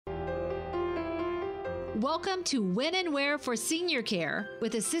Welcome to When and Where for Senior Care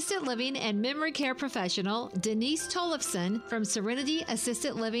with assisted living and memory care professional Denise Tollefson from Serenity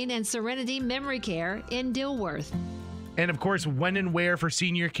Assisted Living and Serenity Memory Care in Dilworth. And of course, when and where for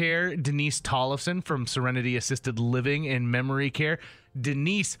senior care, Denise Tollefson from Serenity Assisted Living and Memory Care.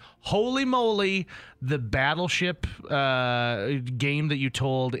 Denise, holy moly, the Battleship game that you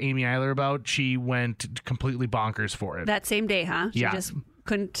told Amy Eiler about, she went completely bonkers for it. That same day, huh? She just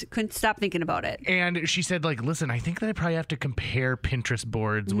couldn't stop thinking about it. And she said, like, listen, I think that I probably have to compare Pinterest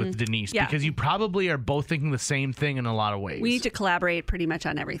boards with Denise because you probably are both thinking the same thing in a lot of ways. We need to collaborate pretty much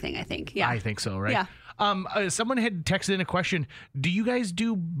on everything, I think. Yeah. I think so, right? Yeah. Someone had texted in a question. Do you guys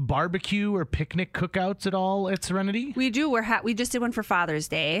do barbecue or picnic cookouts at all at Serenity? We do. We just did one for Father's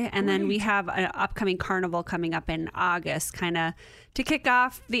Day, and then we have an upcoming carnival coming up in August, kind of to kick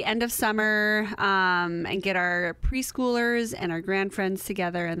off the end of summer and get our preschoolers and our grandfriends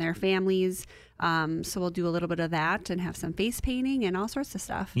together and their families. So we'll do a little bit of that and have some face painting and all sorts of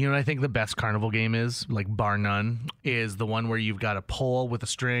stuff. You know what I think the best carnival game is, like bar none, is the one where you've got a pole with a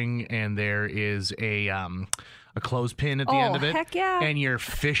string and there is a clothespin at the end of it. Heck yeah. And you're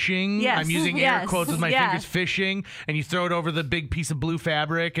fishing. Yes. I'm using air quotes with my fingers, fishing, and you throw it over the big piece of blue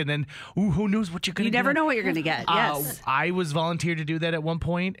fabric, and then, who knows what you're going to get. You never know what you're going to get. Yes. I was volunteered to do that at one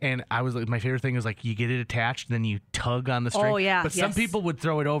point, and I was like, my favorite thing is like you get it attached, and then you tug on the string. Oh, yeah. But some people would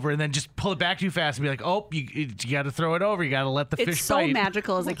throw it over and then just pull it back too fast and be like, oh, you got to throw it over. You got to let the fish bite. It's so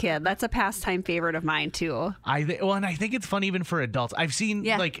magical as a kid. That's a pastime favorite of mine, too. And I think it's fun even for adults. I've seen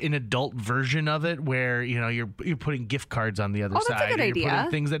like an adult version of it where, you know, you're putting gift cards on the other side. That's a good idea. You're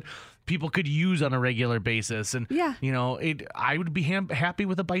putting things that people could use on a regular basis. And, you know, I would be happy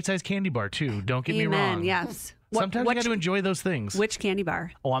with a bite-sized candy bar, too. Don't get me wrong. Yes. Sometimes you got to enjoy those things. Which candy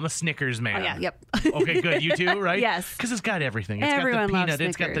bar? Oh, I'm a Snickers man. Oh, yeah. Yep. Okay, good. You too, right? Yes. Because it's got everything. It's Everyone got the loves peanut.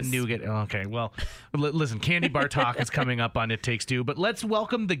 It's got the nougat. Okay, well, listen, candy bar talk is coming up on It Takes Two. But let's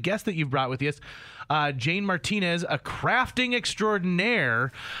welcome the guest that you've brought with you. Jane Martinez, a crafting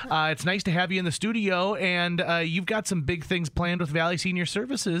extraordinaire. It's nice to have you in the studio, and you've got some big things planned with Valley Senior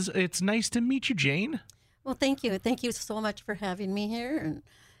Services. It's nice to meet you, Jane. Well, thank you. Thank you so much for having me here and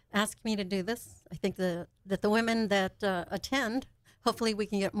asking me to do this. I think that the women that attend, hopefully we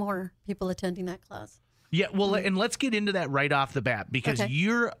can get more people attending that class. Yeah, well, and let's get into that right off the bat because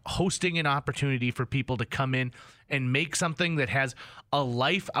you're hosting an opportunity for people to come in and make something that has a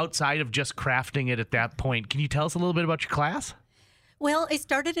life outside of just crafting it at that point. Can you tell us a little bit about your class? Well, I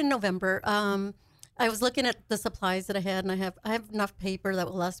started in November. I was looking at the supplies that I had, and I have enough paper that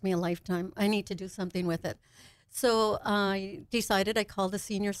will last me a lifetime. I need to do something with it. So I decided, I called the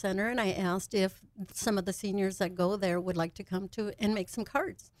senior center and I asked if some of the seniors that go there would like to come to and make some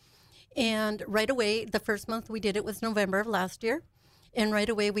cards. And right away, the first month we did it was November of last year. And right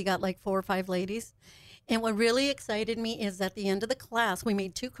away we got like 4 or 5 ladies. And what really excited me is at the end of the class, we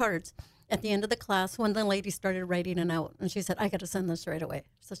made 2 cards. At the end of the class, one of the ladies started writing it out, and she said, I got to send this right away.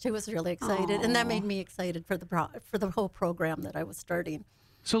 So she was really excited. And that made me excited for the whole program that I was starting.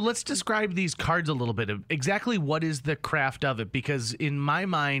 So let's describe these cards a little bit. Exactly what is the craft of it? Because in my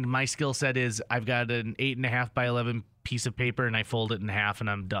mind, my skill set is I've got an 8.5 by 11 piece of paper and I fold it in half and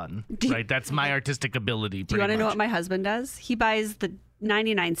I'm done. Right? That's my artistic ability. Do you want to know what my husband does? He buys the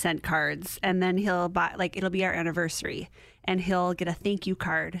 99-cent cards and then he'll buy, like, it'll be our anniversary and he'll get a thank you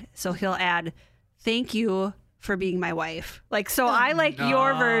card. So he'll add thank you for being my wife. Like, so I like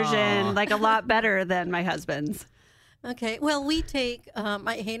your version like a lot better than my husband's. Okay, well, we take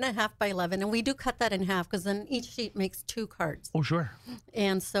my 8.5 by 11, and we do cut that in half because then each sheet makes 2 cards. Oh, sure.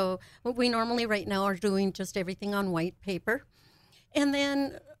 And so what we normally right now are doing just everything on white paper. And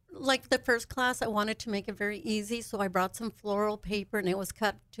then, like the first class, I wanted to make it very easy, so I brought some floral paper, and it was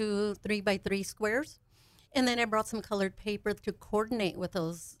cut to 3 by 3 squares. And then I brought some colored paper to coordinate with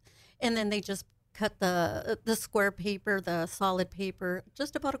those. And then they just cut the square paper, the solid paper,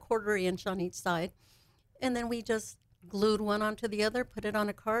 just about a 1/4 inch on each side. And then we just glued one onto the other, put it on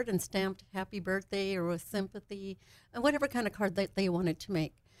a card, and stamped happy birthday or with sympathy, and whatever kind of card that they wanted to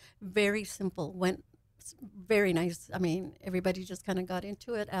make. Very simple. Went very nice. I mean, everybody just kind of got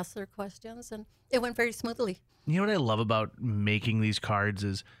into it, asked their questions, and it went very smoothly. You know what I love about making these cards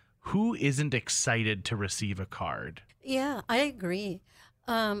is who isn't excited to receive a card? Yeah, I agree.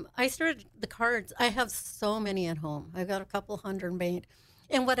 I started the cards. I have so many at home. I've got a couple hundred made.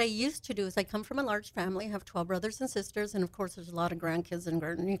 And what I used to do is I come from a large family. I have 12 brothers and sisters. And, of course, there's a lot of grandkids and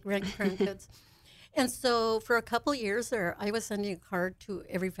grandkids. And so for a couple years there, I was sending a card to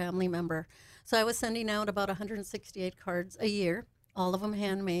every family member. So I was sending out about 168 cards a year, all of them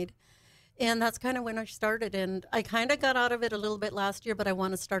handmade. And that's kind of when I started. And I kind of got out of it a little bit last year, but I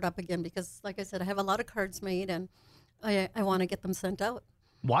want to start up again because, like I said, I have a lot of cards made and I want to get them sent out.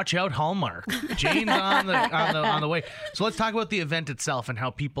 Watch out, Hallmark. Jane's on the way. So let's talk about the event itself and how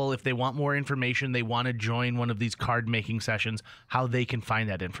people, if they want more information, they want to join one of these card making sessions, how they can find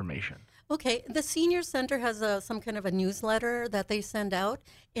that information. Okay, the Senior Center has some kind of a newsletter that they send out,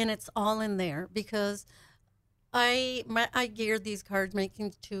 and it's all in there because I geared these card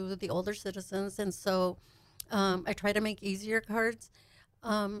making to the older citizens, and so I try to make easier cards.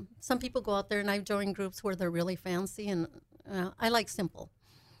 Some people go out there, and I've joined groups where they're really fancy, and I like simple.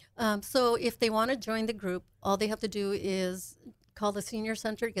 So if they want to join the group, all they have to do is call the Senior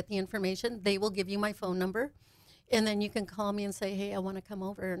Center, get the information. They will give you my phone number, and then you can call me and say, hey, I want to come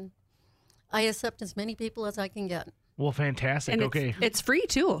over, and I accept as many people as I can get. Well, fantastic. And okay. it's free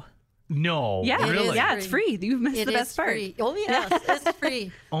too. No, Yeah, really? Yeah, it's free. You missed the best part. Free. Oh, yes, it's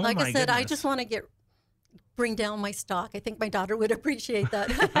free. Oh, like my I said, I goodness. just want to bring down my stock. I think my daughter would appreciate that.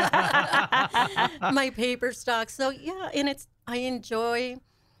 My paper stock. So, yeah, and I enjoy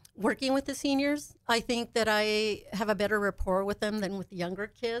working with the seniors. I think that I have a better rapport with them than with the younger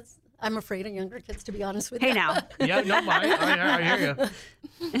kids. I'm afraid of younger kids, to be honest with you. Hey, now. Yeah, no, I hear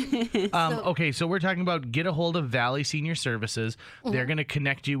you. Okay, so we're talking about get a hold of Valley Senior Services. They're going to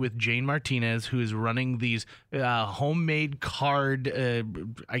connect you with Jane Martinez, who is running these homemade card,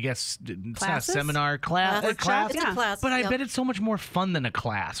 I guess, it's not a Classes? seminar, class. It's a class. But I yep. bet it's so much more fun than a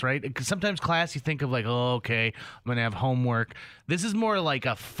class, right? Because sometimes class you think of like, oh, okay, I'm going to have homework. This is more like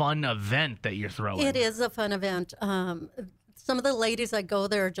a fun event that you're throwing. It is a fun event. Some of the ladies that go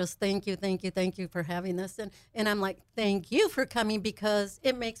there are just thank you for having this. And I'm like, thank you for coming because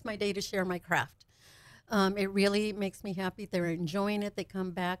it makes my day to share my craft. It really makes me happy. They're enjoying it. They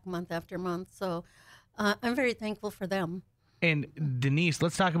come back month after month. So I'm very thankful for them. And Denise,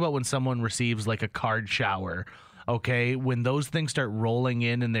 let's talk about when someone receives like a card shower. Okay, when those things start rolling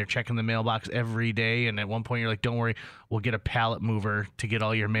in and they're checking the mailbox every day, and at one point you're like, "Don't worry, we'll get a pallet mover to get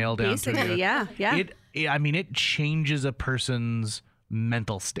all your mail down to you." Basically, yeah. It changes a person's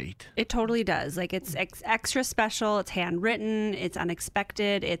mental state. It totally does. Like it's extra special. It's handwritten. It's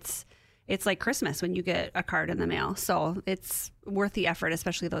unexpected. It's like Christmas when you get a card in the mail. So it's worth the effort,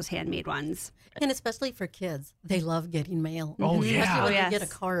 especially those handmade ones. And especially for kids, they love getting mail. Oh, yeah. Especially when Oh, yes. you get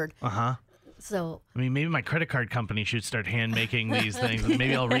a card. Uh-huh. So I mean, maybe my credit card company should start hand making these things.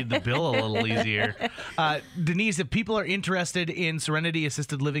 Maybe I'll read the bill a little easier. Denise, if people are interested in Serenity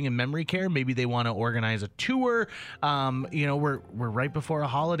Assisted Living and Memory Care, maybe they want to organize a tour. We're right before a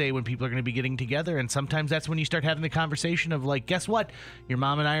holiday when people are going to be getting together, and sometimes that's when you start having the conversation of like, guess what? Your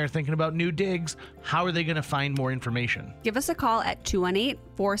mom and I are thinking about new digs. How are they going to find more information? Give us a call at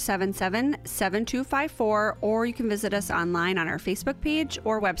 218-477-7254, or you can visit us online on our Facebook page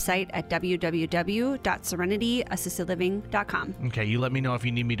or website at www.serenityassistedliving.com. Okay, you let me know if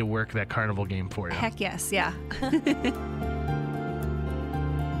you need me to work that carnival game for you. Heck yes, yeah.